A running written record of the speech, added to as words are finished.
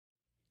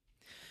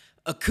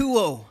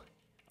Akouo,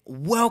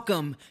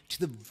 welcome to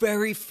the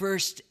very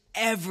first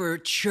ever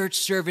church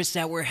service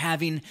that we're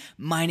having.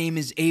 My name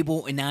is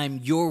Abel, and I'm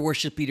your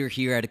worship leader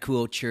here at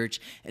Akouo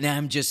Church, and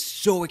I'm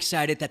just so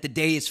excited that the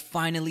day is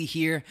finally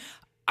here.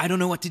 I don't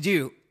know what to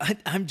do.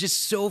 I'm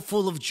just so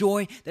full of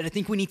joy that I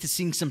think we need to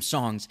sing some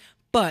songs.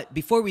 But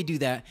before we do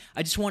that,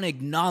 I just want to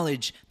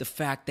acknowledge the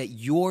fact that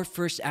your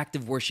first act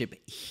of worship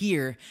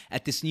here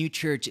at this new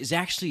church is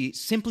actually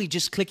simply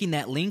just clicking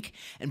that link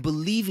and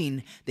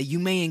believing that you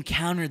may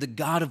encounter the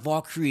God of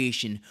all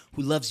creation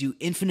who loves you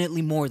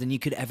infinitely more than you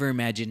could ever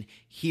imagine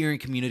here in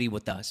community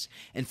with us.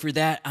 And for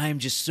that, I am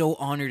just so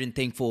honored and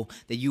thankful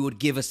that you would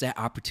give us that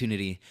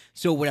opportunity.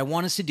 So what I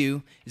want us to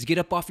do is get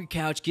up off your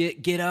couch,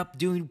 get up,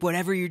 doing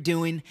whatever you're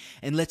doing,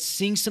 and let's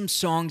sing some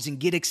songs and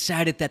get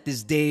excited that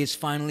this day is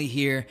finally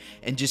here,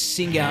 and just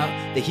sing out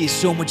that He is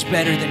so much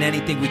better than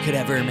anything we could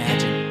ever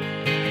imagine.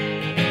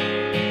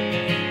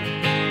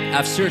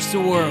 I've searched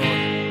the world.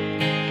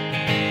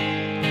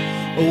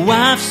 Oh,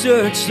 I've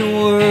searched the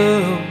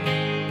world,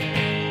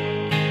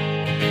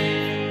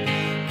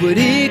 but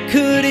it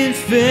couldn't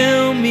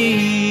fill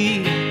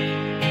me.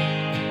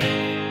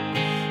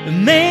 A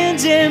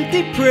man's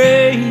empty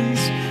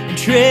praise and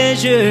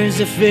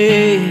treasures of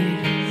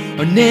faith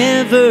are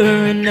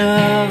never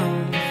enough.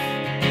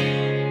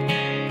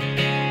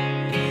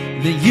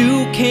 Then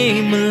you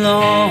came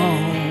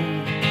along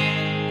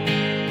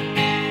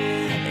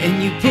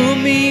and you put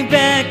me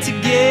back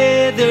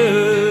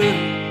together,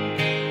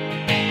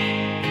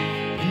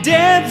 and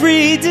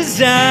every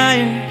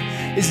desire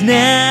is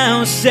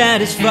now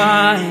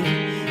satisfied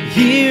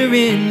here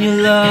in your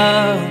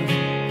love.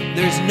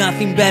 There's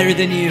nothing better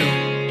than you.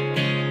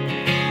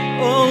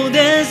 Oh,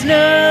 there's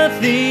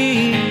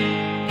nothing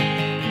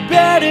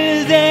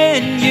better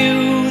than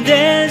you.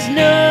 There's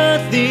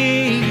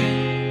nothing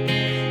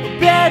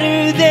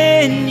better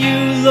than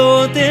you,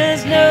 Lord.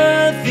 There's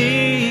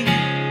nothing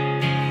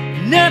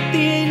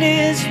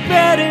is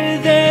better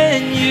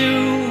than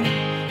you.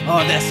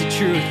 Oh, that's the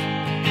truth.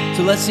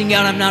 So let's sing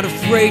out, I'm not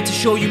afraid to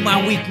show you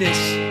my weakness.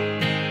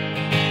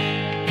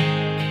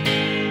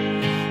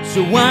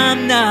 So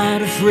I'm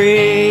not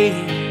afraid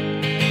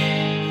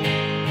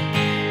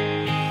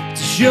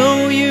to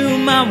show you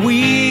my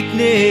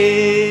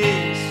weakness.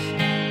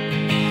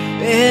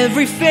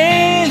 Every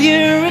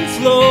failure and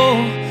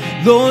flaw,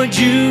 Lord,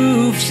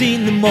 you've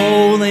seen them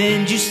all,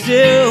 and you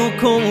still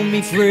call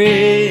me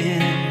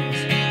friend.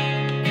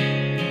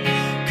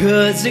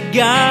 'Cause the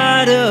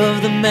God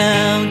of the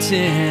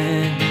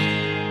mountain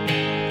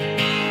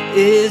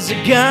is the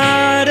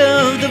God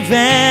of the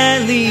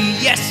valley.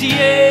 Yes, He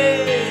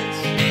is.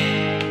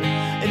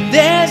 And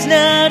there's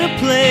not a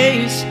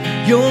place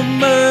your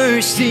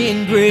mercy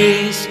and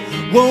grace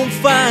won't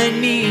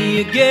find me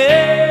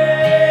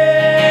again.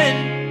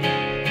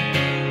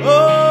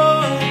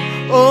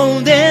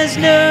 Oh, there's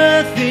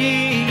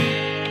nothing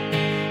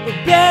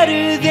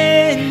better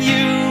than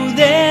you.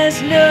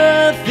 There's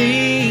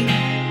nothing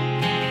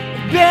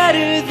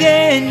better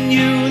than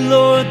you,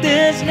 Lord.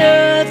 There's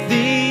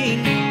nothing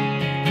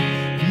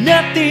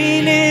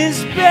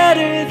is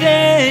better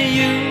than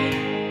you.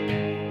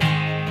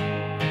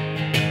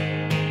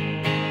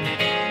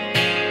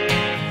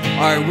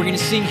 All right, we're gonna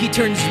sing He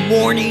Turns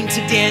Mourning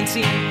to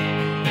Dancing.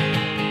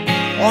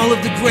 All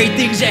of the great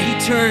things that He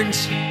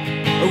turns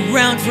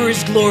around for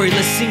His glory.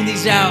 Let's sing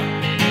these out.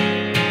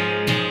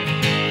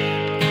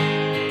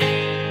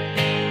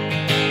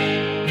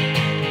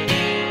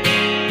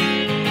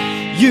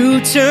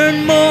 You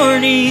turn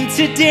mourning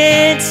to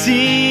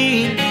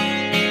dancing.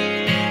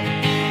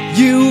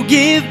 You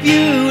give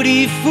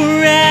beauty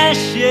for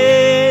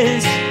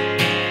ashes.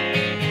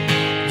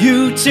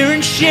 You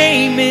turn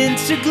shame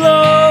into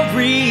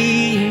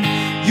glory.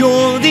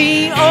 You're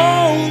the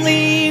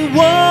only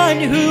one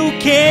who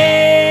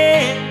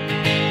can.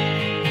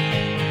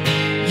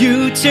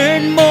 You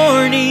turn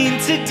mourning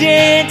to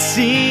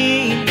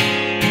dancing.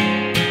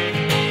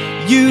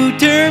 You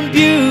turn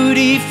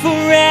beauty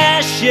for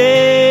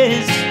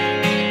ashes.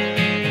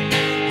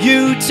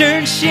 You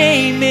turn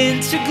shame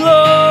into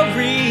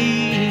glory.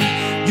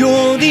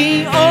 You're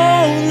the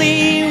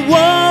only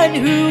one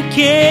who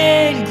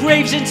can.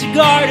 Graves into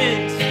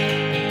gardens.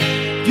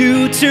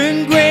 You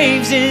turn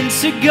graves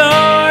into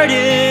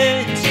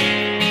gardens.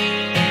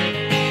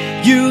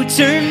 You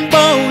turn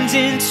bones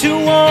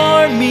into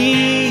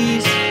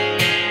armies.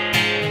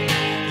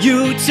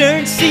 You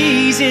turn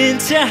seas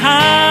into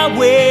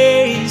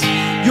highways.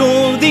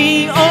 You're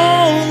the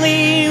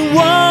only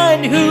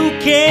one who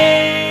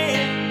can.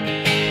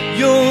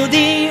 You're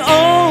the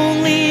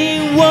only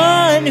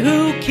one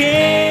who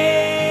can.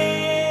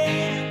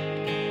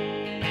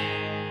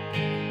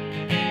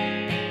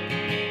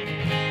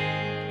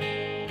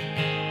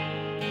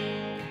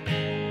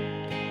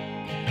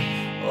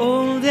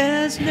 Oh,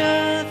 there's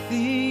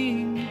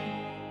nothing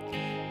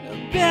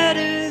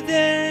better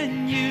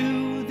than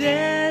you.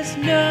 There's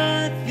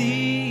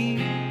nothing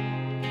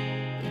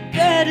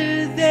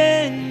better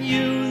than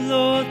you,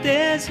 Lord.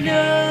 There's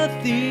nothing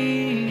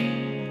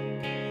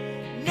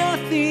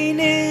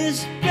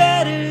is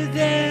better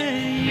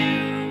than you.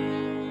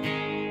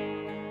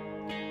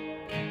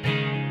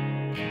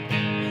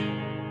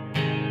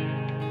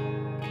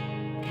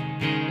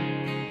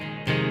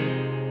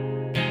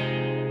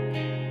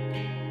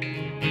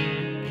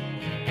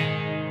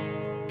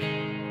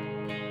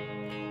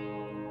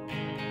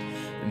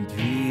 and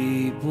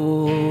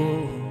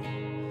people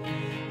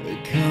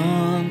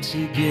come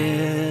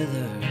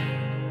together,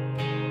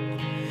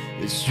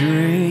 the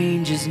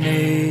strangest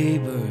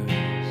neighbors,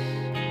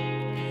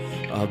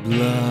 our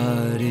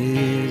blood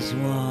is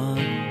one,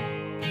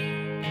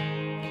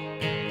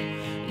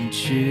 and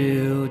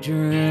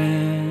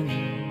children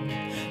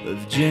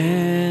of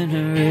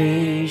generations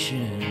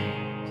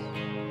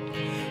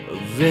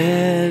of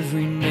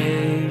every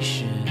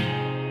nation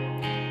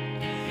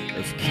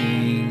of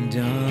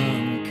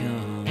kingdom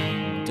come.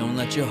 Don't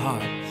let your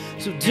heart,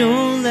 so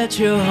don't let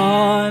your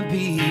heart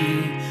be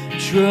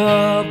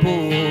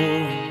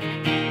troubled.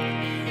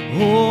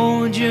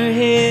 Hold your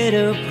head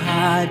up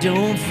high,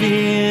 don't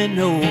fear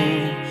no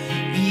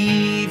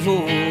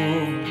evil.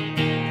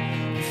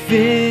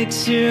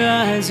 Fix your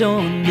eyes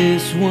on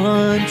this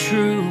one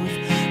truth: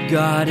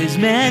 God is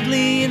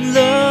madly in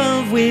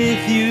love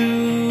with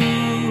you.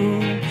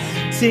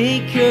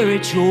 Take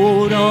courage,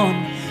 hold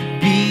on,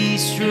 be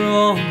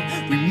strong.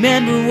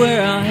 Remember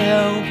where our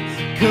help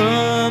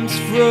comes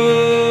from.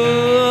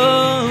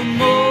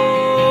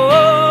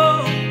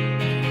 Oh,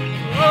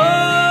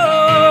 oh,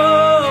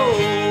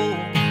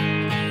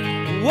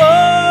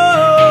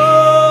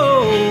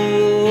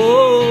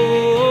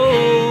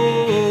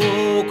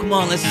 oh. Come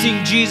on, let's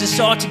sing Jesus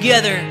all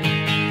together.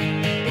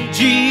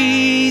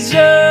 Jesus,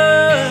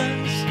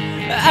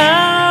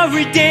 our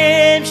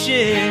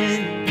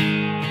redemption,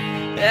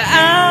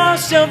 our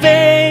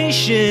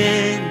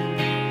salvation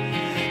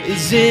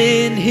is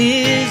in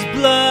His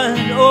blood.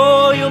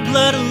 Oh, your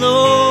blood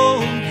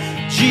alone.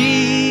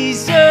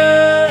 Jesus,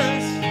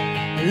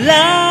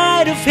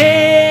 light of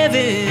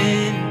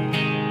heaven,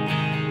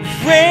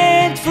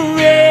 friend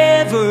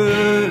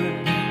forever,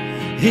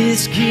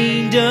 His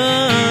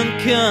kingdom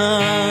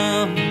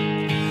come.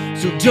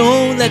 So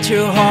don't let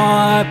your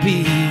heart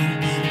be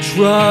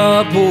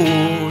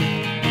troubled.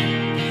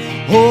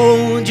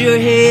 Hold your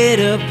head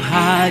up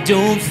high,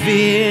 don't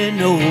fear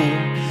no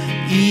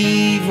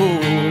evil.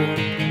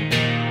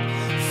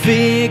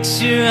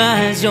 Fix your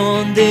eyes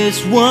on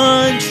this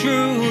one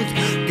truth: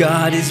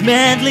 God is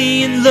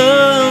madly in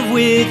love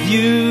with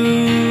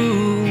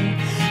you.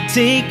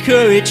 Take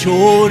courage,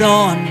 hold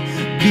on,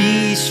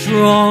 be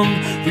strong.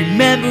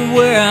 Remember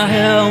where our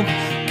help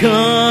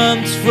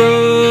comes from.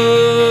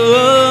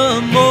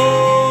 Oh,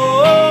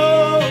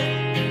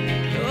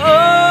 oh,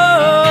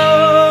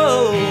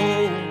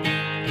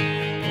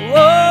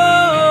 oh,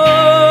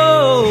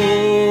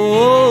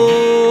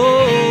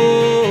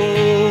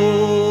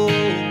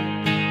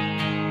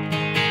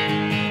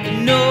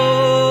 no,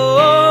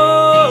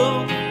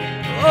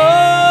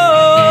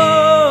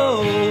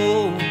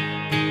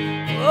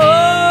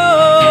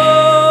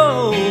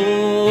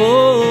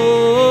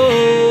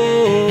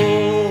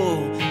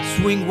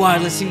 swing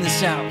wide, let's sing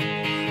this out.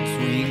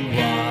 Swing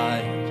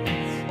wide,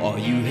 all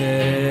you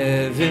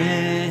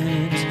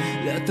heavens,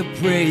 let the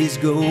praise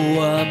go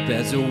up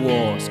as the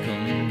walls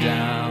come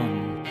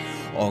down.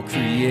 All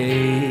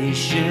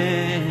creation,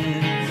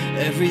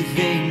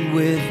 everything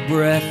with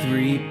breath,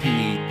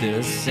 repeat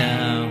the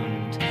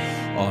sound.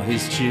 All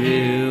His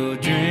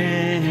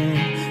children,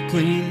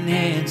 clean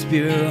hands,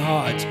 pure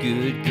hearts,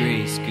 good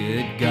grace,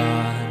 good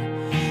God.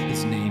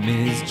 His name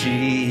is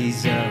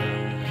Jesus.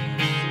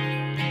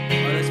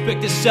 Let's pick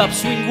this up.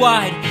 Swing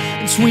wide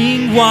and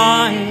swing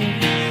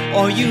wide,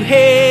 all you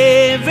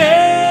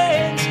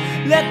heavens,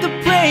 let the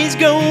praise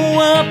go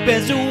up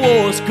as the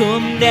walls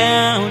come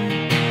down.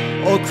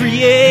 All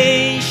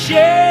creation,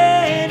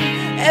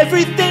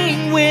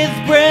 everything with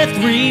breath,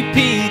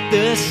 repeat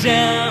the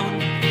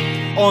sound.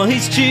 All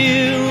His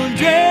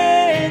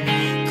children,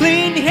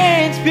 clean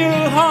hands,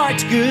 pure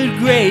hearts, good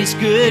grace,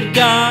 good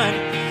God.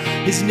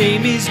 His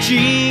name is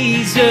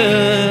Jesus.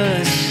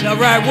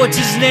 Alright, what's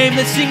His name?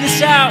 Let's sing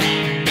this out.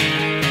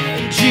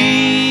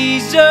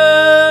 Jesus,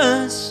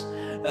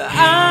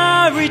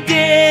 our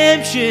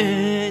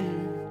redemption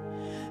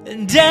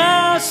and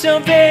our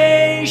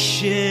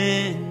salvation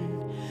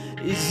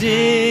is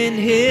in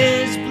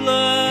His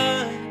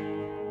blood.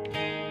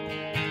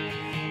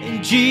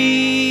 And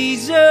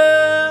Jesus,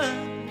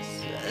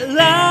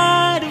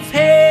 light of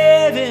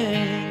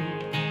heaven,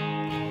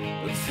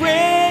 a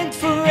friend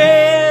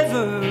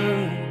forever,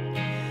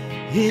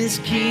 His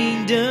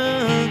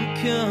kingdom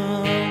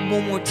come.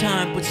 One more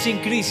time, but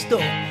sing Cristo.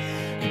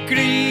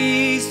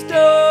 Cristo,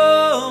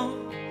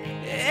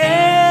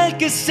 el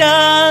que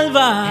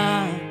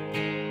salva,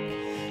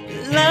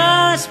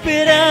 la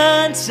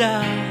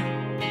esperanza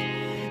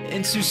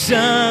en su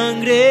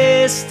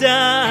sangre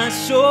está.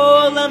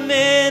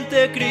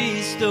 Solamente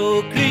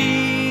Cristo,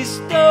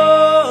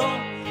 Cristo,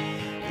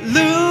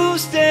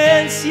 luz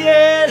del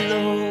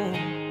cielo,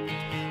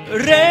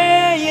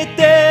 Rey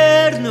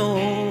eterno,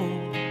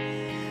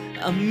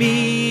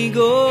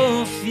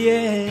 amigo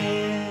fiel.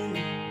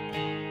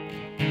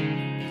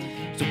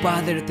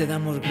 Padre, te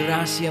damos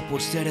gracias por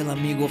ser el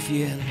amigo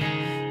fiel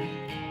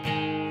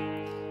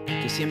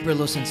que siempre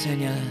los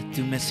enseña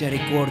tu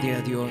misericordia,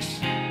 Dios.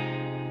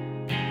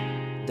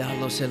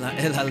 Danos el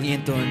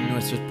aliento en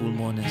nuestros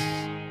pulmones.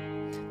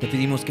 Te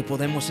pedimos que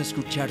podamos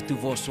escuchar tu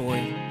voz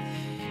hoy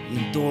y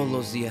en todos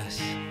los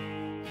días.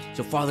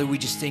 So, Father, we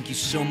just thank you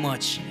so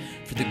much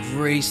for the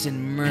grace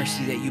and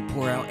mercy that you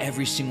pour out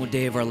every single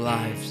day of our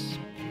lives.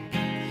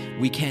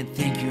 We can't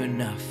thank you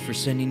enough for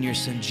sending your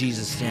son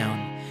Jesus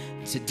down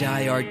to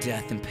die our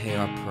death and pay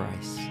our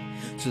price.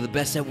 So the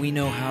best that we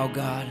know how,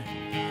 God,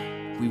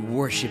 we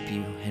worship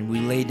you and we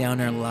lay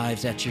down our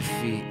lives at your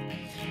feet.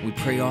 We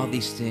pray all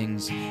these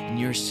things in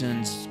your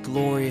son's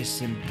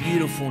glorious and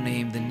beautiful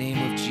name, the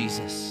name of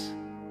Jesus.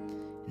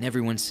 And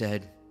everyone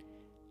said,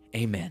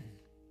 amen.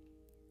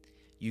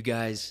 You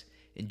guys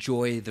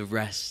enjoy the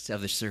rest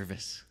of the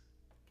service.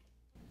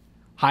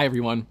 Hi,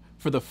 everyone.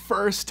 For the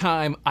first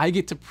time, I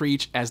get to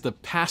preach as the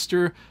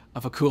pastor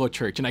of Akouo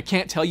Church, and I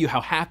can't tell you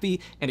how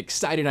happy and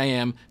excited I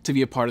am to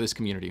be a part of this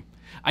community.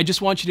 I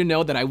just want you to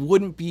know that I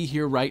wouldn't be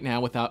here right now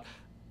without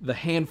the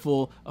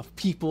handful of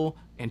people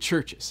and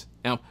churches.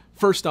 Now,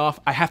 first off,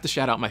 I have to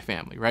shout out my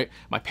family, right?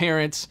 My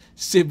parents,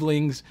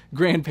 siblings,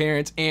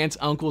 grandparents, aunts,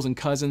 uncles, and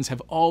cousins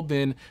have all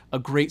been a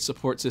great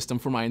support system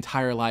for my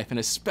entire life, and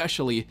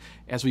especially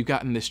as we've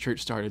gotten this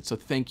church started. So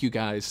thank you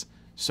guys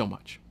so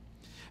much.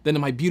 Then to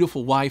my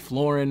beautiful wife,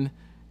 Lauren,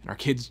 and our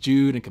kids,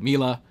 Jude and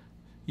Camila.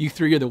 You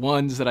three are the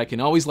ones that I can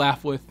always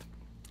laugh with.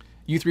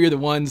 You three are the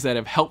ones that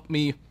have helped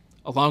me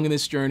along in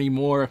this journey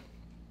more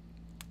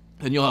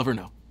than you'll ever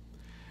know.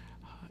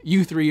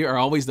 You three are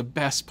always the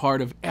best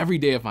part of every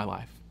day of my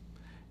life.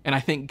 And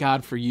I thank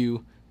God for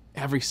you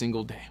every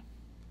single day.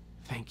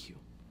 Thank you.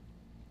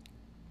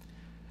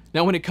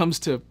 Now, when it comes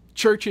to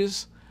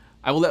churches,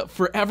 I will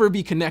forever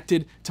be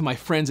connected to my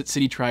friends at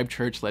City Tribe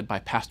Church led by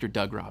Pastor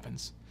Doug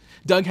Robbins.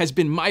 Doug has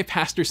been my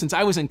pastor since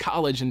I was in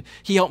college, and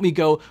he helped me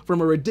go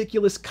from a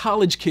ridiculous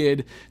college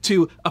kid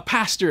to a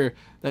pastor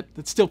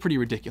that's still pretty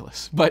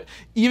ridiculous. But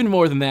even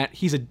more than that,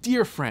 he's a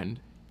dear friend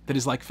that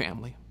is like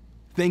family.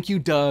 Thank you,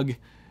 Doug,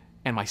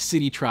 and my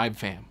City Tribe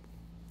fam.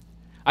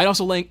 I'd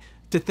also like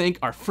to thank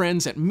our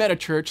friends at Meta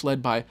Church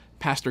led by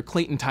Pastor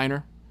Clayton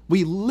Tyner.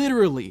 We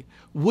literally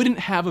wouldn't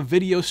have a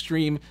video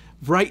stream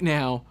right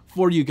now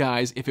for you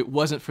guys if it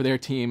wasn't for their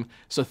team,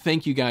 so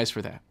thank you guys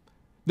for that.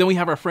 Then we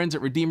have our friends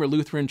at Redeemer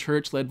Lutheran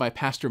Church led by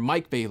Pastor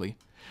Mike Bailey.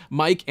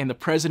 Mike and the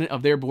president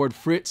of their board,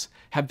 Fritz,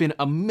 have been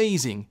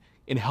amazing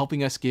in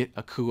helping us get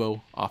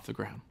Akouo off the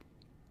ground.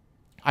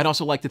 I'd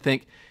also like to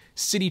thank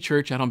City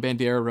Church out on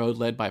Bandera Road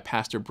led by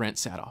Pastor Brent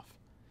Sadoff.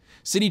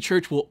 City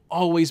Church will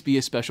always be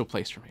a special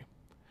place for me.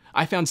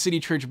 I found City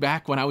Church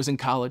back when I was in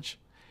college,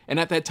 and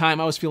at that time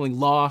I was feeling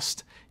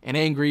lost and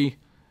angry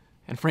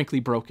and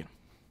frankly broken.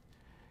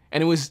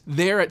 And it was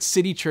there at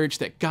City Church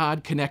that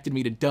God connected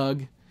me to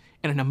Doug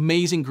and an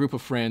amazing group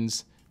of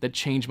friends that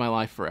changed my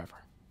life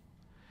forever.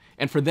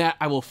 And for that,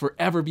 I will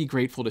forever be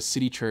grateful to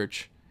City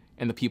Church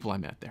and the people I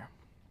met there.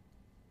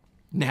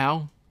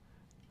 Now,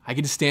 I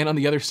get to stand on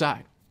the other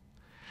side.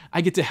 I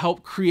get to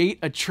help create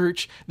a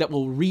church that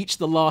will reach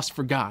the lost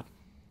for God.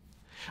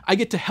 I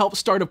get to help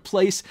start a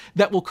place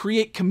that will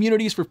create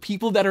communities for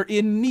people that are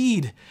in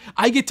need.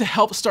 I get to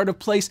help start a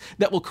place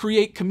that will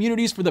create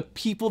communities for the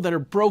people that are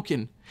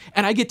broken.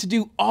 And I get to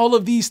do all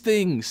of these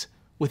things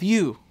with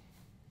you.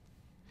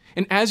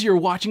 And as you're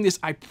watching this,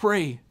 I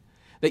pray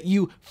that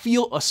you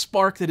feel a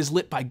spark that is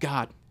lit by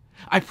God.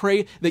 I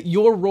pray that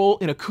your role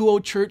in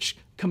Akouo Church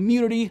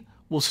community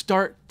will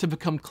start to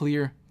become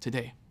clear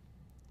today.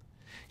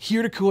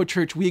 Here at Akouo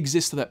Church, we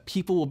exist so that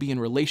people will be in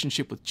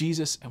relationship with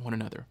Jesus and one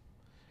another.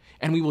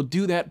 And we will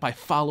do that by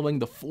following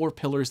the 4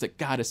 pillars that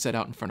God has set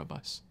out in front of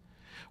us.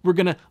 We're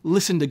going to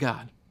listen to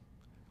God.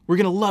 We're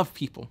going to love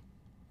people.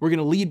 We're going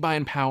to lead by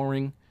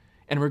empowering,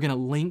 and we're going to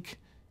link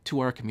to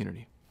our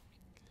community.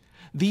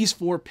 These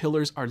 4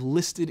 pillars are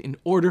listed in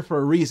order for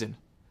a reason,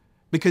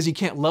 because you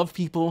can't love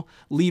people,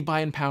 lead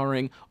by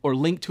empowering, or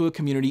link to a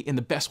community in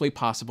the best way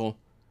possible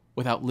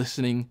without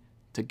listening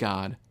to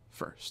God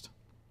first.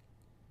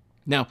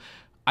 Now,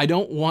 I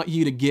don't want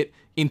you to get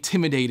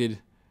intimidated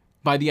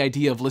by the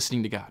idea of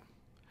listening to God.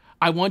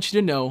 I want you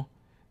to know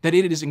that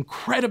it is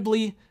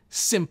incredibly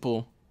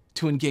simple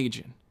to engage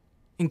in.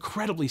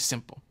 Incredibly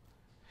simple.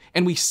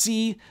 And we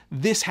see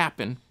this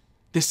happen,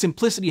 this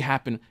simplicity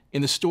happen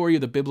in the story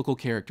of the biblical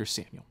character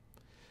Samuel.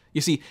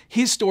 You see,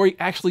 his story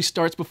actually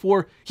starts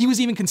before he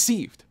was even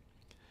conceived.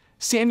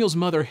 Samuel's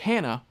mother,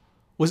 Hannah,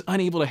 was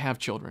unable to have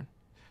children.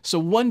 So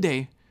one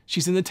day,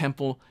 she's in the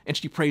temple and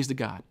she prays to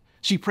God.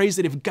 She prays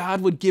that if God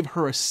would give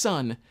her a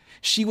son,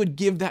 she would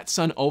give that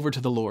son over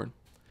to the Lord.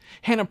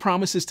 Hannah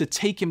promises to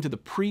take him to the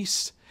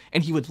priests,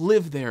 and he would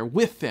live there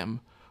with them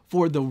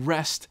for the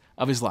rest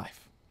of his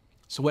life.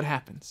 So what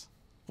happens?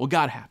 Well,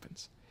 God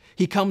happens.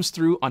 He comes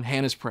through on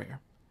Hannah's prayer.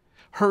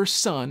 Her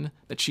son,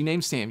 that she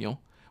named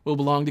Samuel, will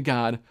belong to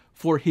God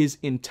for his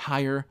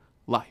entire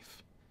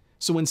life.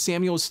 So when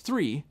Samuel is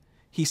 3,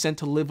 he's sent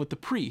to live with the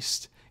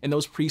priest, and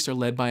those priests are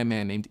led by a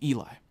man named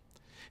Eli.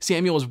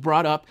 Samuel is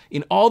brought up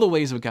in all the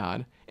ways of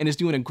God and is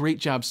doing a great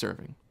job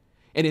serving.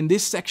 And in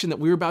this section that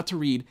we're about to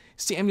read,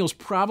 Samuel's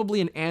probably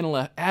an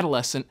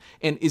adolescent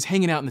and is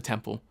hanging out in the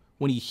temple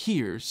when he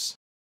hears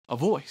a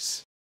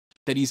voice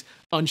that he's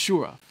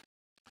unsure of.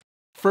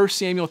 1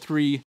 Samuel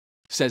 3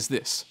 says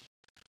this,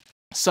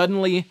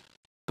 "Suddenly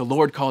the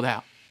Lord called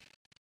out,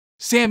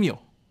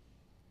 Samuel.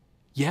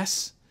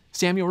 Yes,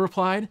 Samuel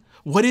replied.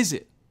 What is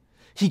it?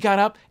 He got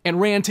up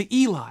and ran to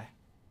Eli.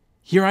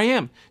 Here I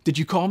am. Did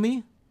you call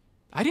me?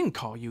 I didn't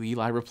call you,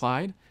 Eli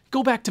replied.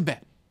 Go back to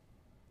bed.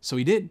 So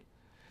he did.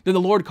 Then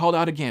the Lord called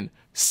out again,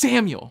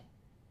 Samuel.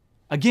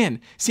 Again,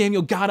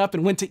 Samuel got up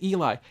and went to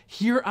Eli.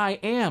 Here I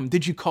am.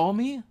 Did you call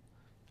me?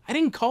 I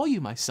didn't call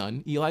you, my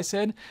son, Eli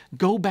said.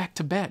 Go back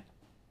to bed.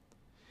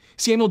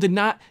 Samuel did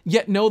not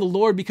yet know the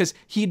Lord because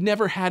he'd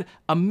never had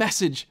a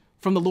message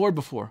from the Lord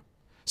before.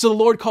 So the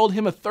Lord called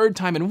him a third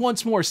time, and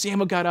once more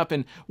Samuel got up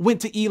and went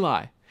to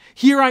Eli.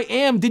 Here I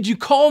am. Did you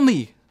call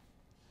me?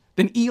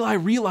 Then Eli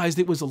realized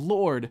it was the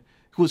Lord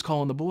who was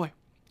calling the boy.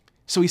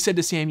 So he said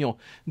to Samuel,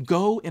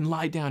 go and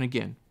lie down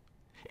again.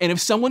 And if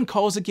someone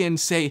calls again,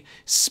 say,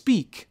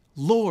 speak,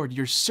 Lord,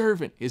 your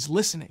servant is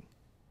listening.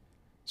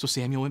 So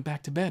Samuel went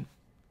back to bed.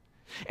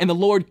 And the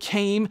Lord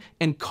came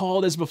and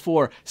called as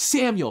before,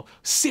 Samuel,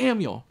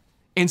 Samuel.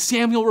 And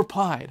Samuel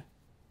replied,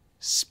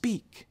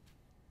 speak,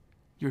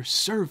 your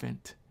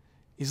servant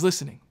is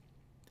listening.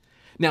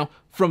 Now,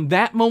 from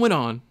that moment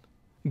on,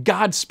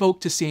 God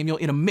spoke to Samuel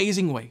in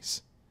amazing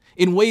ways,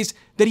 in ways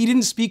that he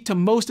didn't speak to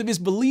most of his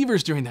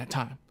believers during that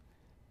time.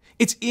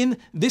 It's in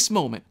this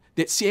moment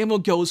that Samuel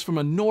goes from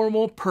a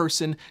normal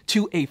person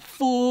to a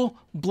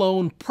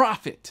full-blown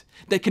prophet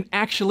that can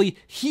actually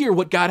hear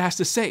what God has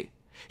to say.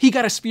 He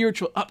got a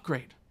spiritual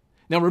upgrade.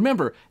 Now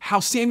remember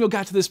how Samuel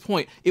got to this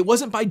point. It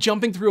wasn't by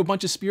jumping through a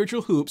bunch of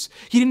spiritual hoops.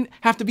 He didn't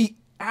have to be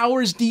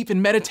hours deep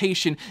in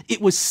meditation.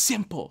 It was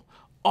simple.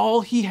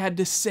 All he had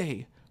to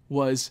say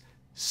was,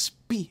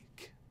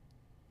 speak.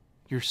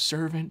 Your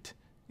servant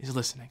is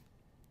listening.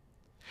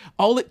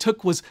 All it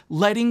took was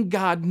letting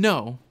God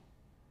know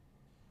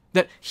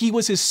that he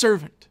was his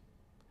servant.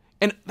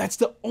 And that's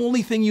the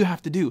only thing you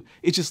have to do,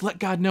 is just let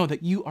God know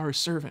that you are a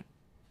servant.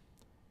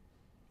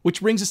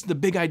 Which brings us to the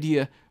big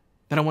idea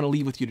that I want to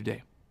leave with you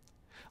today.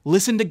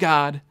 Listen to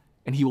God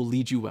and he will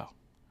lead you well.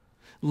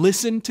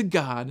 Listen to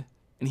God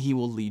and he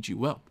will lead you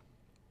well.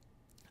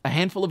 A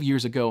handful of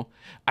years ago,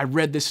 I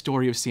read this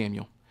story of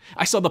Samuel.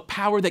 I saw the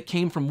power that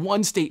came from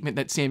one statement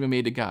that Samuel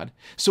made to God.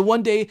 So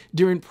one day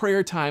during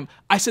prayer time,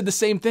 I said the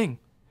same thing.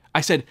 I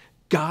said,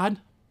 God,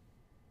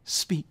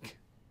 speak.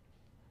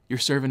 Your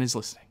servant is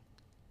listening.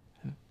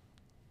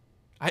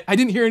 I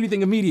didn't hear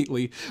anything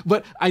immediately,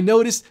 but I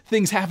noticed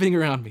things happening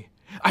around me.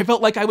 I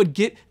felt like I would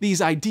get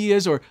these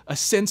ideas or a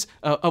sense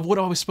of what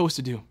I was supposed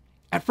to do.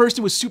 At first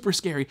it was super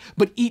scary,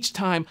 but each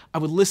time I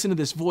would listen to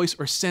this voice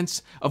or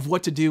sense of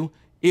what to do,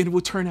 it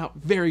would turn out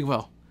very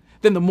well.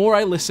 Then the more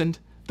I listened,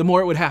 the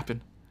more it would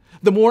happen.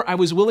 The more I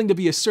was willing to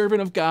be a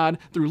servant of God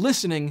through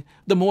listening,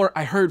 the more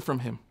I heard from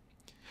him.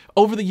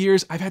 Over the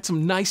years, I've had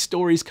some nice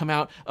stories come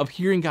out of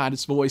hearing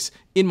God's voice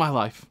in my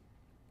life,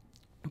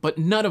 but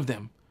none of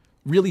them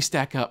really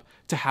stack up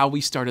to how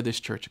we started this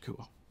church,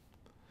 Akouo.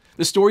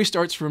 The story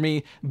starts for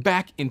me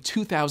back in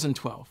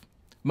 2012.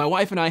 My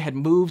wife and I had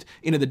moved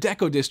into the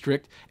Deco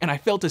district, and I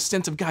felt a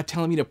sense of God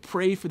telling me to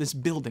pray for this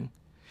building.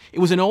 It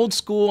was an old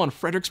school on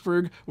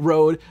Fredericksburg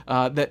Road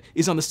that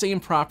is on the same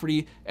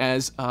property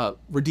as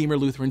Redeemer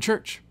Lutheran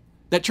Church.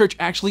 That church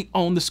actually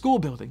owned the school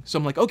building. So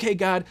I'm like, okay,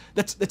 God,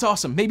 that's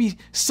awesome. Maybe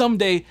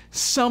someday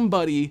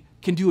somebody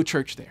can do a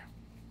church there.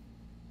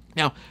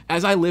 Now,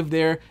 as I live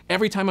there,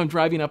 every time I'm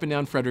driving up and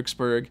down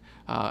Fredericksburg,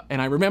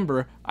 and I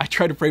remember, I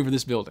try to pray for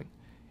this building.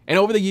 And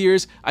over the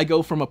years, I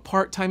go from a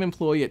part-time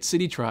employee at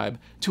City Tribe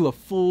to a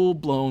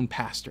full-blown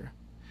pastor.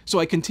 So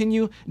I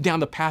continue down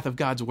the path of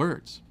God's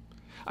words.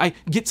 I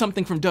get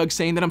something from Doug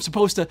saying that I'm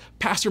supposed to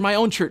pastor my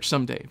own church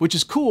someday, which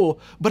is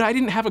cool, but I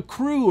didn't have a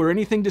crew or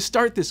anything to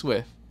start this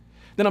with.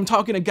 Then I'm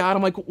talking to God,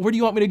 I'm like, where do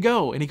you want me to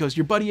go? And he goes,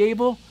 your buddy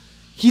Abel,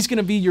 he's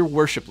gonna be your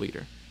worship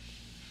leader.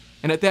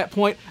 And at that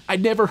point,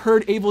 I'd never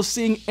heard Abel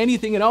sing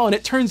anything at all, and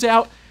it turns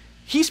out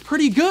he's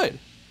pretty good.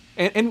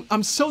 And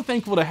I'm so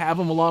thankful to have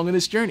him along on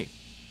this journey.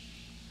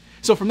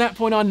 So from that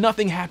point on,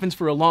 nothing happens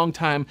for a long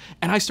time,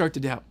 and I start to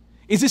doubt.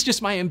 Is this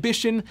just my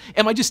ambition?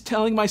 Am I just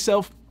telling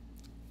myself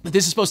that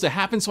this is supposed to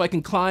happen so I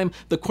can climb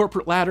the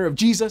corporate ladder of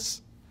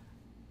Jesus?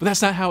 But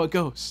that's not how it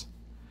goes.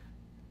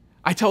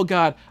 I tell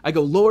God, I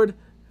go, Lord,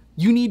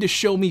 you need to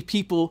show me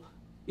people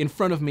in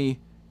front of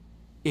me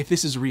if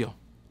this is real.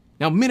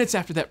 Now, minutes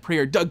after that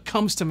prayer, Doug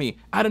comes to me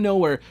out of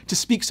nowhere to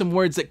speak some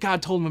words that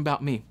God told him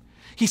about me.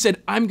 He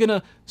said, I'm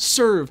gonna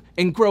serve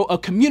and grow a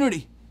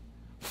community,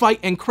 fight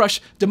and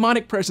crush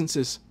demonic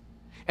presences,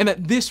 and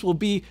that this will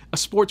be a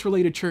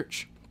sports-related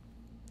church.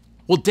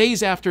 Well,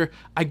 days after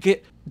I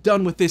get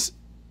done with this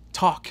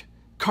talk,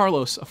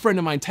 Carlos, a friend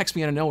of mine, texts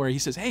me out of nowhere. He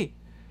says, hey,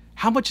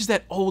 how much is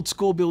that old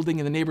school building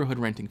in the neighborhood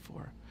renting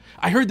for?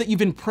 I heard that you've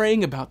been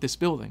praying about this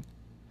building.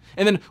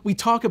 And then we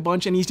talk a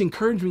bunch, and he's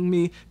encouraging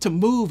me to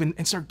move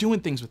and start doing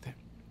things with him.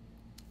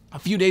 A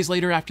few days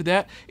later after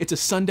that, it's a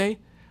Sunday.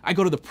 I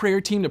go to the prayer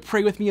team to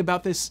pray with me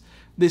about this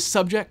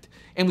subject,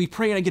 and we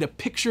pray, and I get a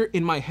picture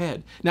in my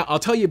head. Now, I'll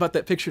tell you about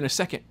that picture in a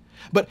second.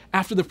 But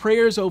after the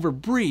prayer is over,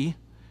 Bree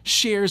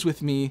shares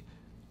with me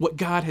what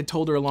God had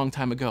told her a long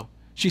time ago.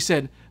 She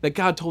said that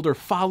God told her,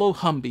 follow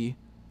Humbie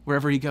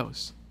wherever he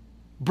goes.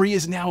 Bree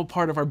is now a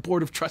part of our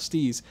board of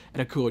trustees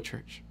at Akouo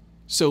Church.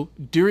 So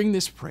during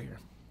this prayer,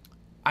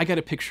 I got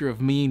a picture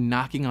of me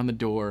knocking on the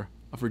door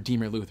of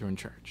Redeemer Lutheran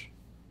Church.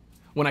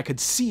 When I could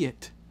see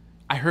it,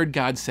 I heard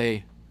God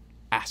say,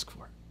 ask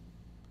for it.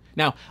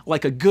 Now,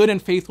 like a good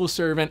and faithful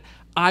servant,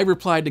 I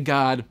replied to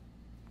God,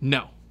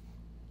 no.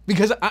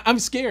 Because I'm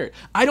scared.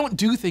 I don't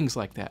do things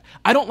like that.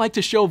 I don't like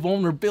to show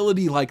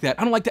vulnerability like that.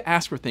 I don't like to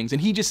ask for things.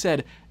 And he just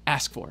said,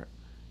 ask for it.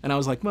 And I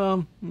was like,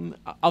 Mom,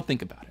 I'll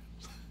think about it.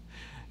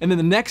 And then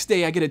the next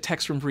day I get a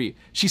text from Bree.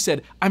 She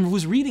said, I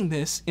was reading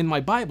this in my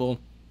Bible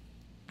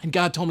and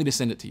God told me to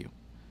send it to you.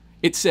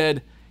 It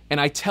said, and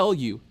I tell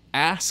you,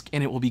 ask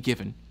and it will be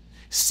given.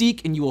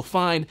 Seek and you will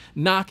find,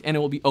 knock and it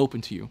will be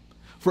open to you.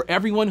 For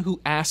everyone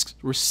who asks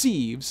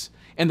receives,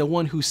 and the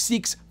one who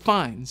seeks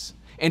finds,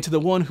 and to the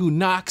one who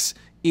knocks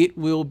it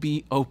will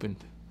be opened.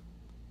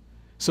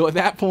 So at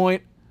that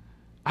point,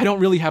 I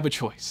don't really have a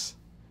choice.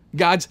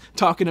 God's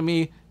talking to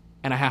me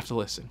and I have to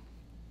listen.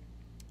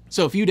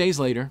 So a few days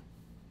later,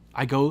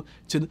 I go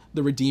to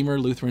the Redeemer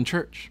Lutheran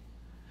Church.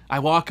 I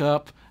walk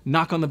up,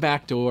 knock on the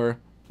back door,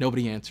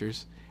 nobody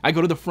answers. I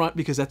go to the front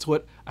because that's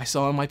what I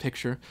saw in my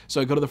picture.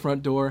 So I go to the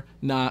front door,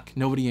 knock,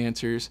 nobody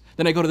answers.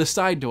 Then I go to the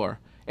side door.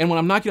 And when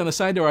I'm knocking on the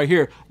side door, I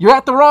hear, you're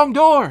at the wrong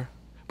door.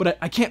 But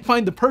I can't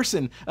find the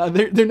person.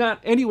 They're not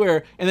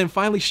anywhere. And then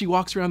finally she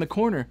walks around the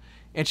corner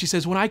and she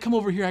says, when I come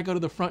over here, I go to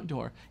the front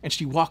door. And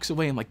she walks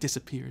away and like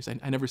disappears.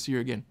 I never see her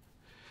again.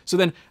 So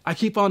then I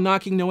keep on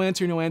knocking, no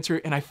answer, no answer.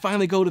 And I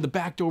finally go to the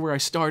back door where I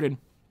started.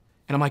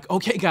 And I'm like,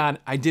 okay, God,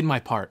 I did my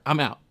part.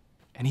 I'm out.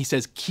 And he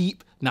says,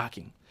 keep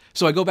knocking.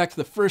 So I go back to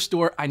the first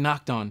door I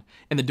knocked on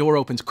and the door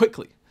opens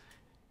quickly.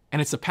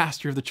 And it's the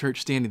pastor of the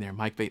church standing there,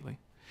 Mike Bately.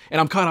 And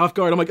I'm caught off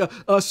guard. I'm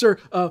like, sir,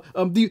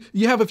 do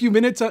you have a few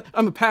minutes?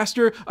 I'm a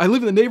pastor. I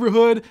live in the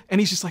neighborhood. And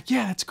he's just like,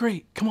 yeah, that's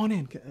great. Come on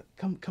in.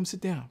 Come sit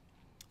down.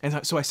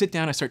 And so I sit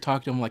down. I start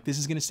talking to him. I'm like, this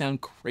is going to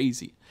sound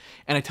crazy.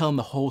 And I tell him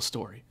the whole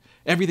story.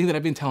 Everything that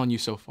I've been telling you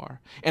so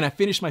far. And I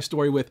finish my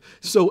story with,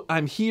 so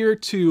I'm here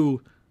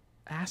to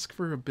ask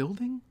for a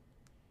building?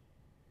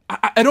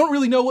 I don't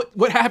really know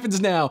what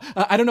happens now.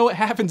 I don't know what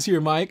happens here,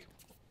 Mike.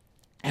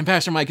 And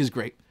Pastor Mike is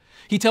great.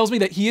 He tells me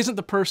that he isn't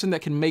the person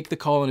that can make the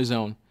call on his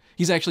own.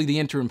 He's actually the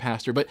interim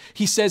pastor, but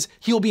he says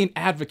he'll be an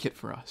advocate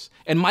for us.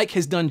 And Mike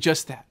has done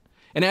just that.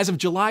 And as of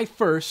July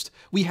 1st,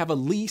 we have a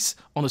lease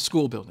on the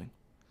school building.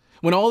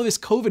 When all of this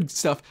COVID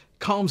stuff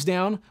calms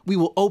down, we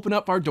will open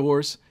up our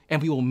doors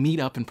and we will meet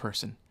up in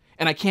person.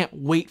 And I can't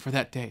wait for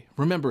that day.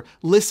 Remember,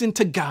 listen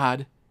to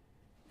God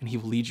and he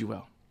will lead you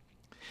well.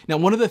 Now,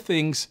 one of the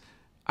things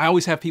I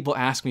always have people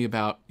ask me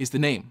about is the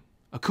name,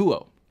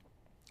 Akouo.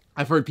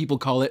 I've heard people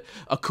call it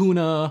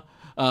Akuna,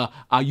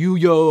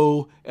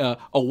 Ayuyo,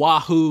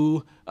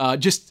 Oahu.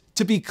 Just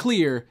to be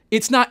clear,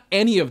 it's not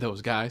any of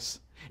those, guys.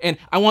 And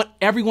I want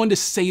everyone to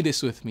say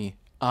this with me,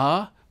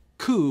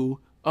 Akouo.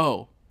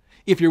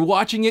 If you're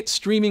watching it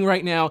streaming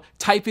right now,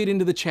 type it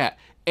into the chat,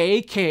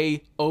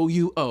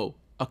 Akouo,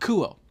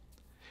 Akouo.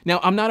 Now,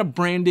 I'm not a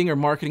branding or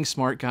marketing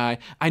smart guy.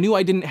 I knew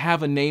I didn't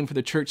have a name for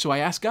the church, so I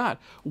asked God,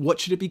 what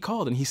should it be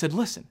called? And he said,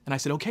 listen. And I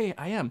said, okay,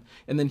 I am.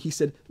 And then he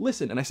said,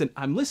 listen. And I said,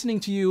 I'm listening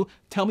to you.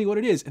 Tell me what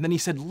it is. And then he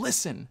said,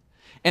 listen.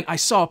 And I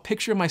saw a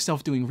picture of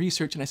myself doing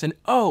research, and I said,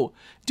 oh,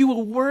 do a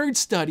word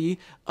study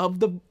of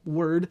the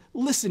word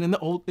listen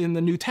in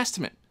the New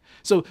Testament.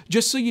 So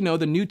just so you know,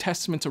 the New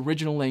Testament's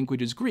original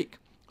language is Greek.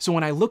 So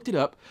when I looked it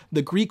up,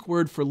 the Greek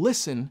word for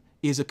listen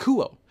is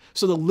akouo.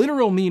 So the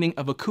literal meaning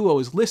of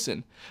akouo is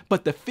listen,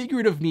 but the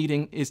figurative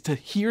meaning is to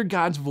hear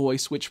God's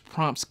voice, which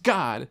prompts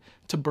God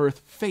to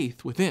birth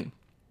faith within.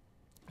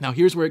 Now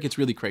here's where it gets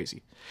really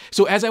crazy.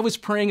 So as I was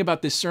praying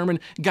about this sermon,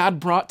 God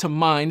brought to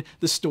mind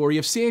the story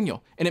of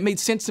Samuel. And it made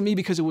sense to me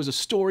because it was a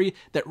story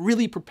that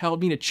really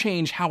propelled me to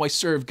change how I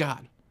serve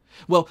God.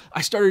 Well,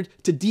 I started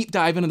to deep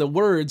dive into the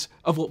words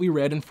of what we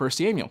read in 1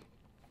 Samuel.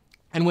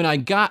 And when I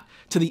got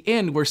to the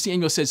end where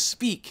Samuel says,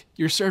 speak,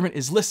 your servant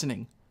is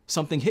listening,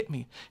 something hit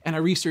me, and I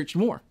researched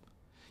more.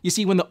 You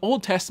see, when the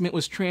Old Testament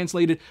was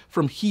translated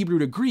from Hebrew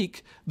to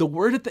Greek, the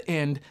word at the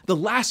end, the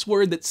last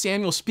word that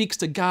Samuel speaks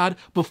to God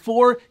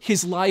before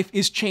his life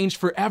is changed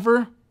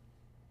forever,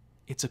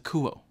 it's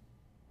akouo.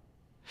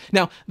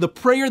 Now, the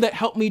prayer that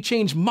helped me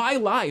change my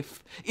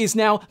life is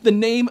now the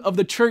name of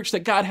the church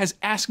that God has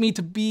asked me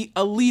to be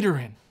a leader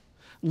in.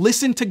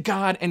 Listen to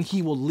God and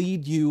he will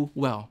lead you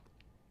well.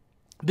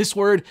 This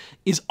word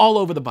is all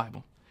over the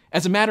Bible.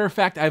 As a matter of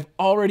fact, I've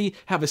already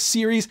have a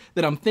series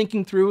that I'm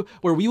thinking through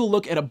where we will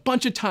look at a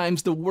bunch of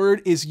times the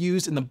word is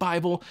used in the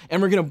Bible,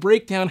 and we're going to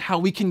break down how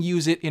we can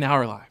use it in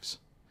our lives.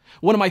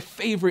 One of my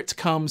favorites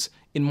comes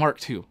in Mark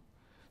 2.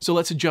 So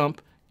let's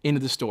jump into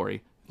the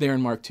story there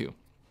in Mark 2.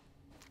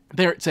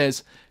 There it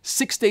says,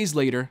 6 days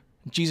later,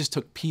 Jesus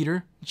took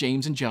Peter,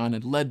 James, and John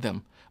and led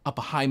them up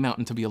a high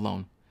mountain to be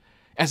alone.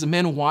 As the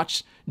men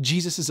watched,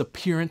 Jesus'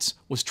 appearance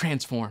was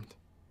transformed.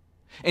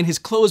 And his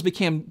clothes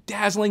became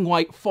dazzling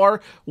white,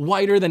 far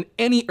whiter than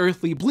any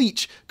earthly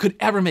bleach could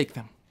ever make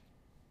them.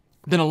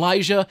 Then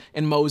Elijah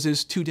and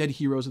Moses, two dead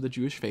heroes of the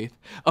Jewish faith,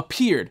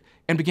 appeared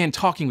and began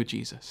talking with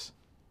Jesus.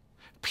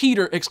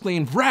 Peter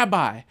exclaimed,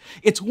 "Rabbi,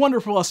 it's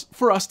wonderful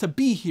for us to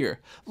be here.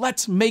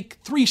 Let's make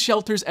 3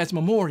 shelters as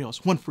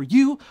memorials, one for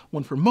you,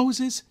 one for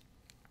Moses,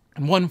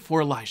 and one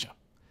for Elijah."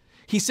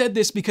 He said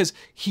this because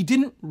he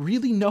didn't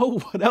really know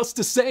what else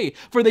to say,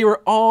 for they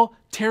were all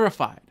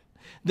terrified.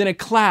 Then a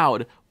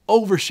cloud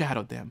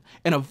overshadowed them,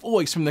 and a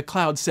voice from the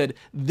cloud said,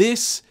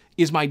 "This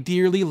is my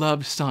dearly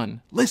loved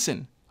son.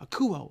 Listen,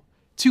 Akouo,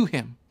 to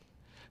him."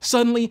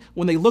 Suddenly,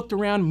 when they looked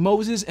around,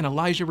 Moses and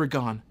Elijah were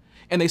gone,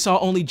 and they saw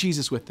only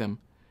Jesus with them.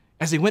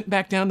 As they went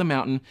back down the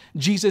mountain,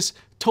 Jesus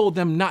told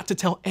them not to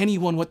tell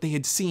anyone what they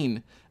had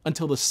seen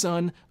until the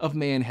Son of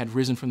Man had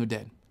risen from the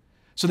dead.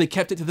 So they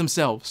kept it to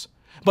themselves,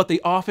 but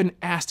they often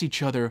asked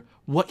each other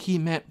what he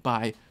meant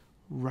by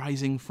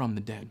rising from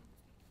the dead.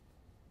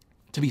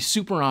 To be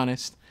super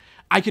honest,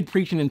 I could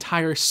preach an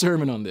entire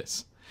sermon on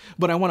this,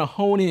 but I want to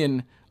hone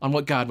in on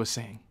what God was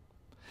saying.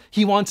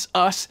 He wants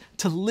us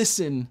to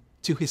listen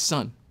to his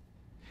Son.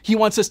 He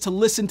wants us to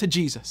listen to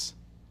Jesus.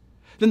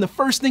 Then the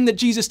first thing that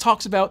Jesus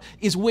talks about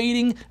is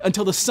waiting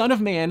until the Son of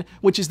Man,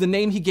 which is the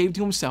name he gave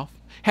to himself,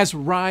 has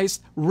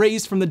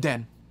raised from the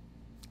dead.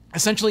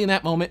 Essentially in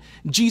that moment,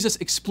 Jesus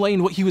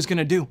explained what he was going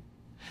to do,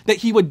 that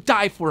he would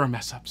die for our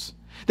mess-ups,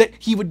 that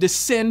he would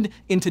descend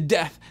into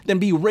death, then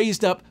be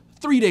raised up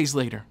 3 days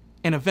later,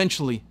 and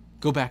eventually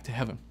go back to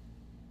heaven.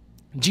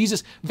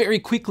 Jesus very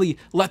quickly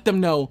let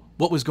them know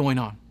what was going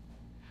on.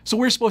 So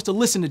we're supposed to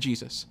listen to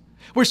Jesus.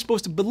 We're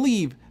supposed to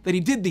believe that he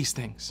did these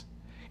things.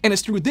 And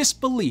it's through this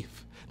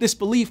belief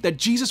that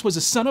Jesus was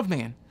the Son of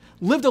Man,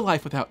 lived a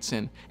life without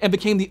sin, and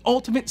became the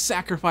ultimate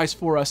sacrifice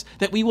for us,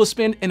 that we will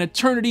spend an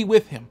eternity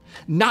with him.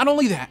 Not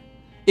only that,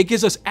 it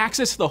gives us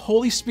access to the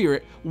Holy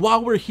Spirit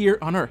while we're here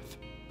on earth.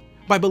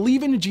 By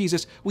believing in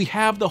Jesus, we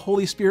have the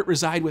Holy Spirit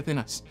reside within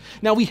us.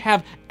 Now we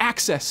have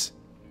access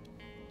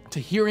to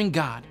hearing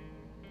God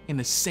in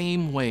the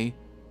same way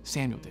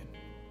Samuel did.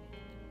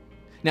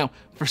 Now,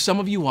 for some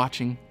of you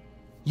watching,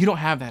 you don't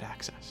have that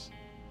access.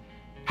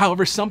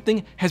 However,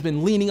 something has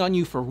been leaning on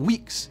you for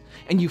weeks,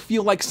 and you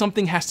feel like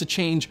something has to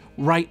change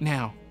right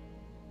now.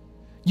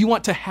 You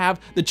want to have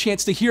the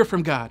chance to hear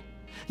from God.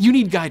 You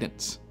need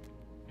guidance.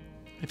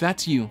 If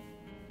that's you,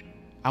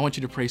 I want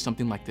you to pray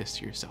something like this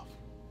to yourself.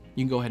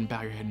 You can go ahead and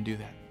bow your head and do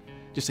that.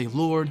 Just say,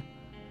 "Lord,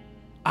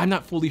 I'm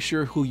not fully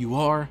sure who you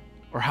are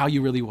or how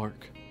you really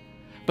work,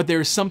 but there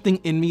is something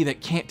in me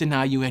that can't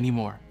deny you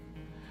anymore.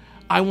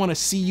 I want to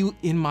see you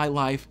in my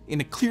life in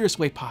the clearest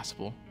way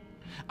possible.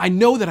 I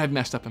know that I've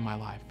messed up in my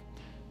life,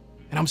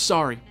 and I'm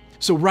sorry.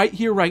 So right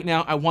here, right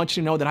now, I want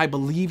you to know that I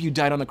believe you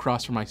died on the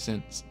cross for my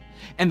sins.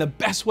 And the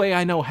best way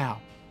I know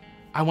how,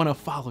 I want to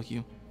follow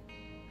you.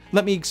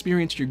 Let me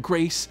experience your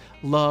grace,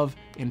 love,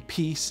 and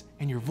peace,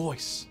 and your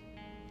voice.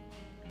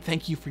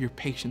 Thank you for your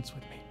patience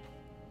with me.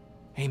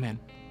 Amen."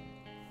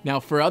 Now,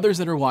 for others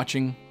that are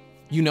watching,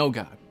 you know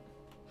God.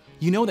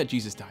 You know that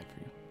Jesus died for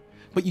you,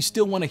 but you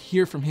still want to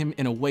hear from him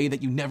in a way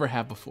that you never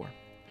have before.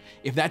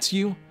 If that's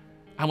you,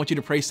 I want you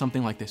to pray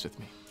something like this with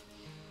me.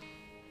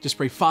 Just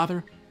pray,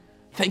 "Father,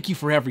 thank you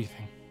for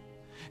everything.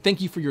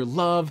 Thank you for your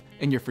love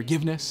and your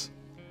forgiveness.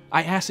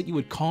 I ask that you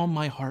would calm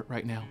my heart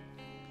right now.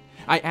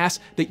 I ask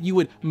that you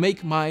would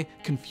make my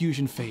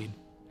confusion fade.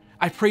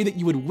 I pray that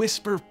you would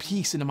whisper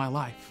peace into my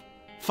life.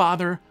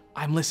 Father,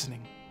 I'm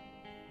listening.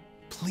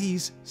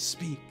 Please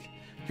speak.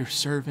 Your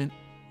servant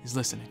is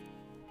listening.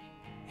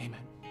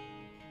 Amen."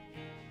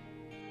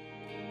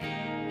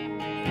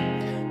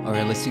 All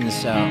right, let's sing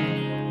this out.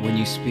 When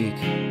you speak.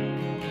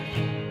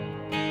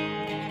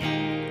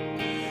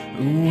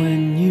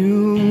 When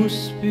you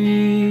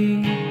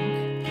speak,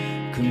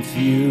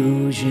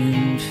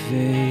 confusion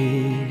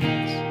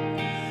fades.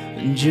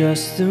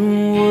 Just a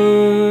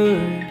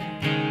word,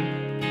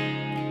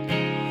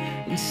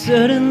 and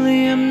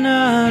suddenly I'm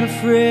not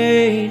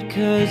afraid,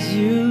 'cause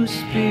you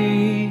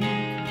speak,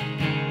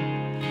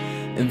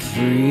 and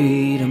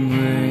freedom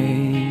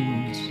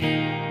reigns.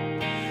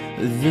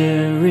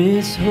 There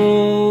is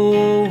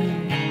hope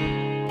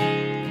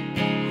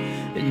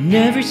in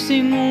every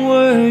single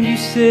word you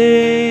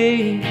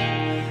say.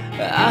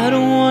 I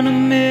don't want to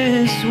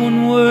miss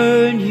one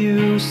word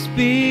you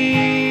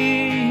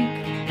speak,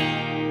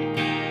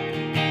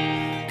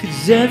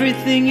 'cause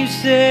everything you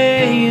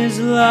say is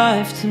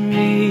life to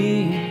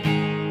me.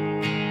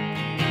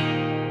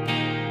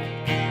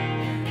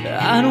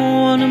 I don't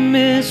want to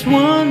miss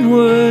one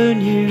word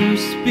you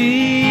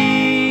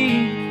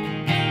speak.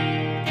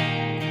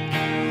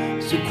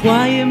 So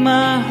quiet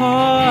my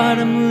heart,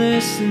 I'm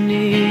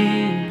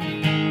listening.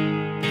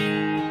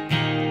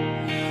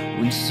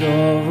 When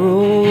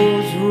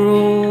sorrows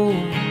roll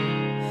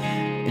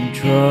and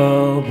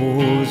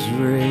troubles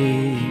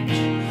rage,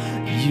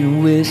 you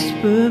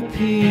whisper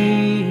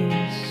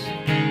peace.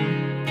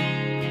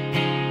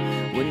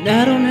 When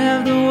I don't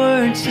have the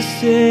words to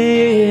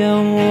say, I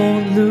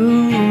won't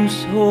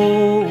lose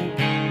hope.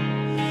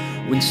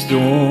 When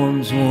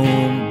storms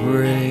won't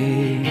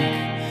break,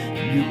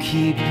 you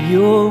keep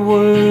your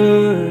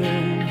word,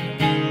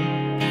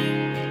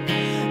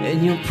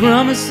 and your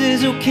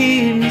promises will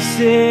keep me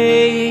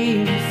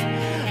safe.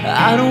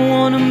 I don't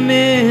want to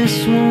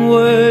miss one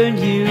word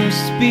you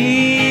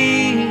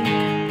speak,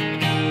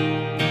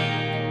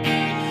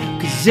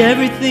 'cause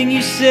everything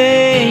you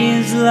say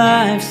is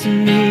life to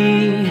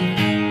me.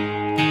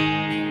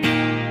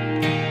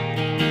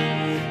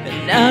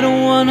 And I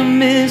don't want to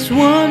miss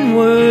one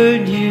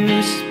word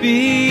you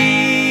speak.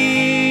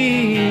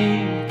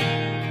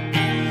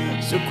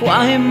 So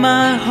quiet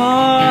my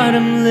heart,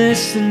 I'm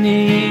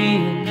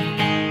listening.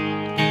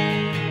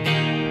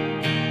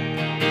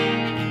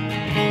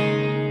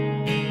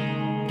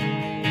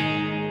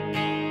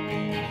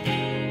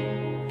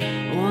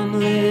 I'm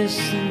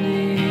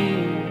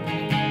listening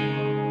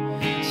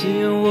to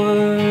your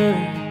word,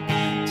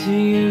 to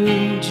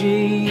you,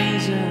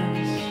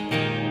 Jesus.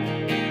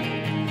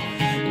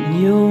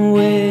 And your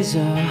ways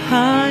are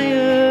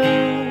higher.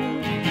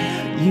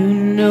 You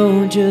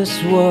know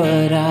just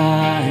what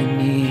I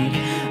need.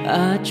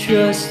 I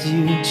trust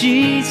you,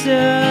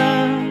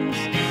 Jesus.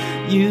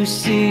 You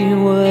see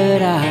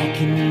what I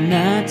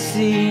cannot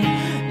see.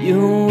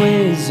 Your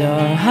ways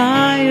are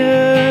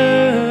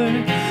higher.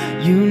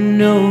 You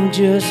know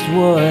just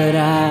what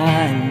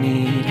I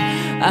need.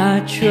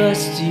 I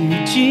trust you,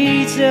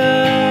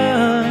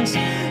 Jesus.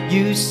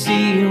 You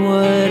see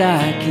what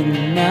I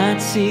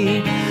cannot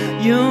see.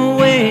 Your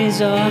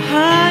ways are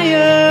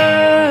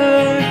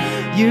higher.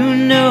 You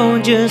know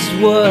just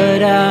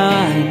what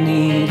I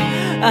need.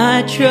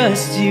 I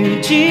trust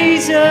you,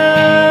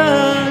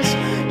 Jesus.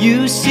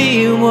 You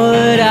see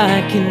what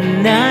I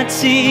cannot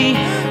see.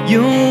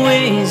 Your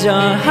ways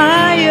are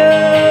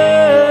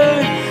higher.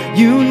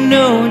 You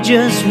know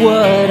just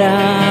what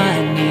I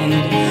need.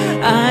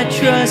 I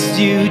trust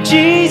you,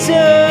 Jesus.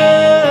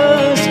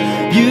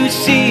 You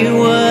see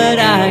what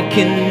I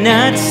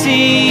cannot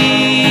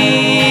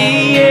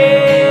see.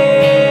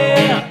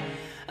 Yeah.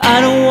 I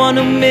don't want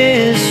to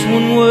miss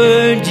one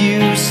word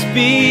you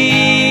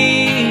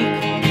speak,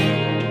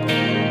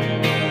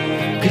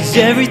 'cause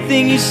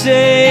everything you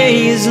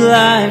say is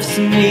life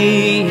to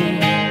me.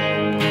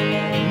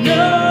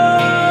 No,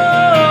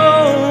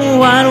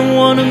 I don't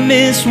want to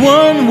miss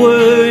one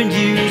word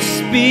you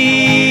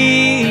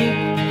speak.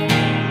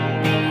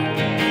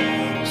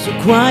 So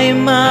quiet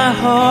my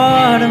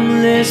heart,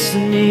 I'm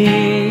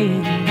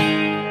listening.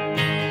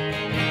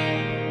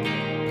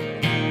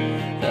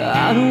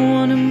 I don't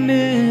want to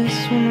miss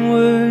one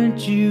word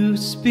you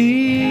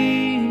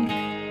speak,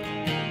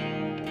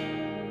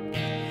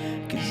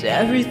 'cause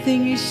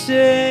everything you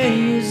say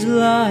is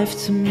life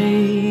to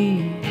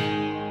me.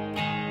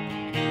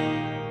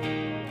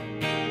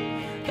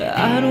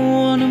 I don't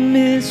want to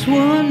miss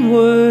one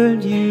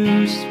word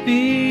you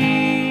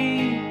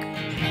speak.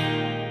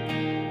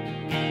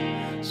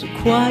 So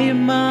quiet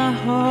my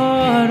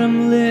heart,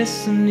 I'm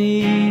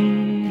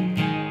listening.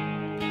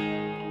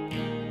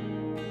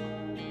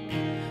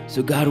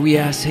 So God, we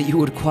ask that you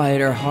would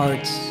quiet our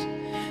hearts,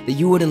 that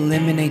you would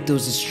eliminate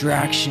those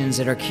distractions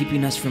that are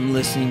keeping us from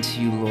listening to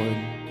you, Lord.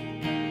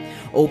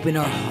 Open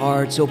our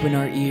hearts, open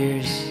our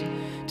ears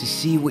to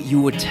see what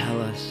you would tell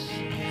us.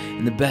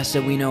 And the best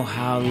that we know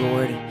how,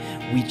 Lord,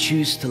 we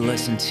choose to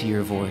listen to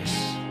your voice.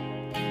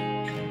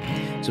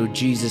 So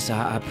Jesus,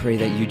 I pray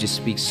that you just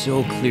speak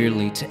so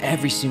clearly to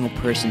every single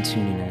person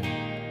tuning in.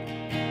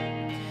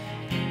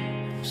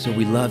 So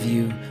we love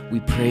you,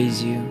 we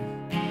praise you,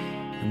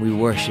 and we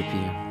worship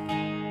you.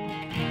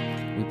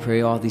 We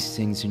pray all these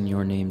things in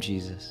your name,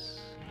 Jesus.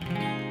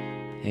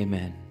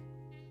 Amen.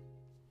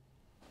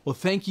 Well,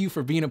 thank you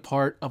for being a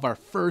part of our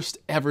first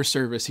ever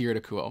service here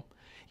at Akouo.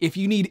 If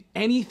you need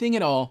anything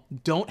at all,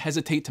 don't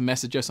hesitate to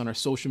message us on our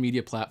social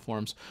media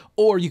platforms,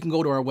 or you can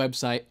go to our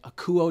website,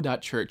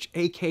 akouo.church,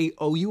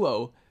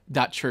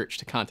 akouo.church,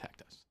 to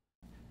contact us.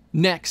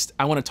 Next,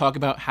 I want to talk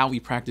about how we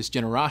practice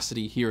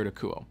generosity here at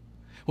Akouo.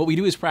 What we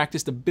do is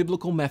practice the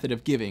biblical method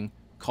of giving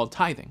called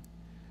tithing,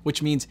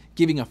 which means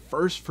giving a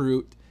first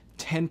fruit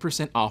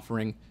 10%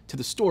 offering to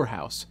the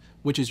storehouse,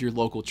 which is your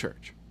local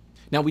church.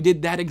 Now, we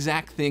did that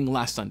exact thing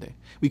last Sunday.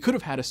 We could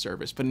have had a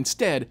service, but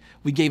instead,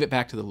 we gave it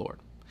back to the Lord.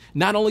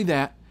 Not only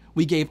that,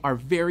 we gave our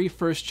very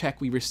first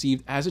check we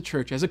received as a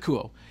church, as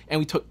Akouo, and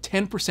we took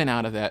 10%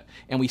 out of that,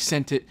 and we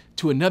sent it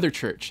to another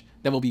church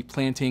that will be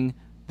planting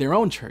their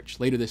own church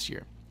later this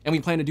year. And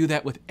we plan to do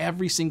that with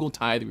every single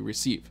tithe we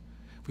receive.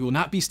 We will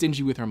not be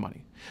stingy with our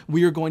money.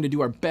 We are going to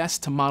do our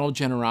best to model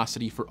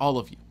generosity for all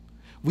of you.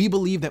 We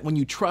believe that when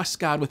you trust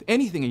God with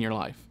anything in your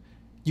life,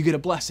 you get a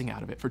blessing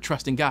out of it for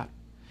trusting God.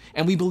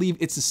 And we believe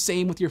it's the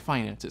same with your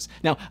finances.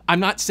 Now, I'm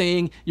not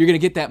saying you're going to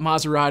get that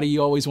Maserati you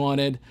always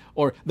wanted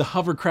or the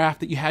hovercraft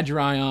that you had your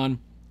eye on,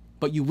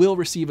 but you will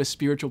receive a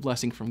spiritual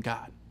blessing from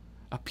God,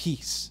 a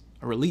peace,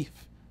 a relief,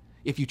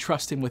 if you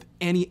trust Him with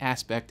any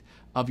aspect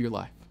of your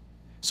life.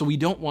 So we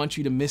don't want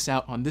you to miss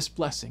out on this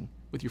blessing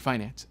with your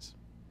finances.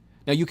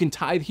 Now, you can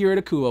tithe here at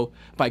Akouo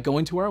by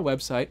going to our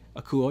website,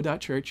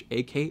 akouo.church,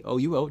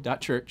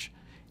 akouo.church,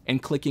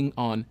 and clicking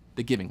on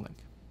the giving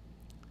link.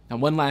 Now,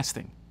 one last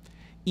thing.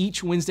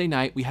 Each Wednesday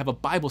night, we have a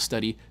Bible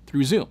study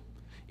through Zoom.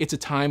 It's a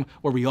time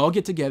where we all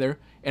get together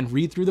and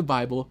read through the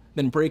Bible,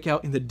 then break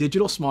out into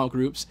digital small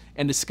groups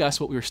and discuss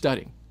what we were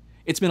studying.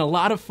 It's been a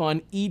lot of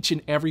fun each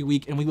and every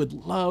week, and we would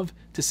love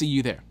to see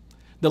you there.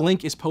 The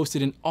link is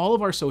posted in all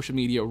of our social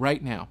media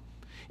right now.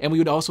 And we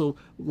would also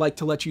like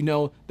to let you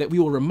know that we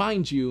will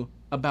remind you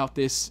about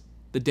this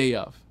the day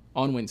of,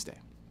 on Wednesday.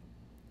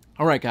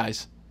 All right,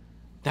 guys,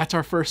 that's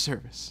our first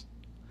service.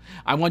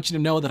 I want you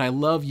to know that I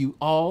love you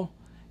all,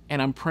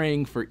 and I'm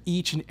praying for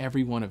each and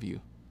every one of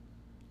you.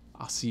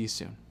 I'll see you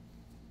soon.